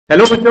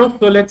Hello, Bachcho.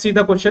 So let's see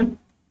the question.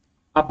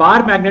 A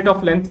bar magnet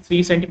of length 3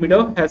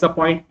 cm has a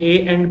point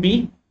A and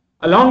B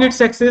along its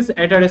axis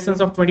at a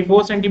distance of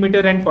 24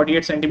 cm and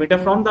 48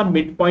 cm from the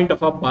midpoint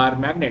of a bar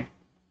magnet.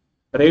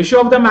 The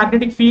ratio of the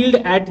magnetic field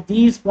at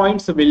these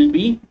points will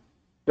be,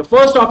 the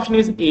first option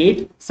is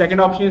 8,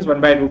 second option is 1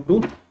 by root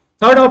 2,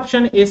 third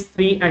option is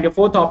 3, and the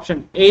fourth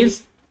option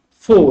is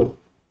 4.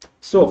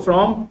 So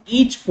from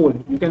each pole,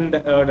 you can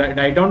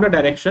write down the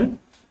direction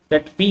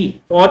that P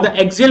for the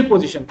axial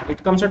position,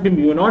 it comes out to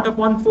mu naught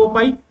upon 4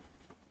 pi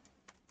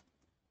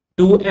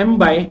 2m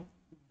by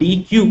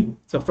d cube.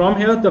 So from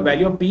here, the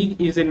value of B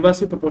is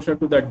inversely proportional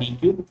to the d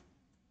cube.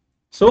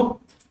 So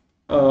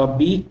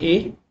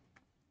BA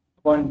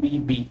upon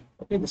BB.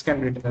 Okay, this can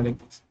be written like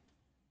this.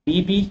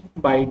 BB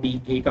by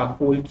DA ka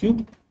whole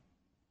cube.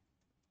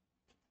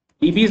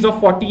 DB is of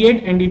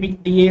 48 and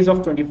DA is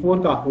of 24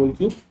 का whole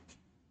cube.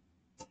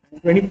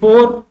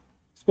 24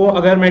 को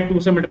अगर मैं 2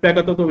 से multiply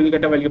करता हूं तो we'll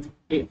get a value of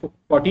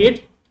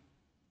 48.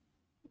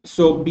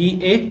 So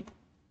BA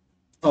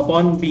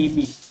upon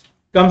BB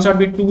comes out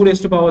with 2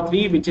 raised to power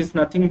 3, which is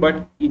nothing but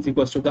is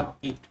equals to the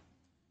 8.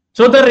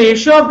 So the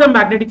ratio of the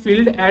magnetic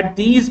field at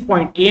these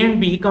point A and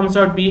B comes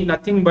out be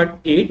nothing but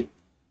 8,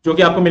 जो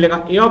कि आपको मिलेगा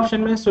A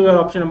option में. So your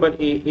option number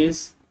A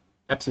is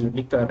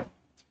absolutely correct.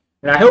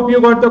 And I hope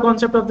you got the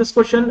concept of this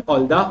question.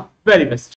 All the very best.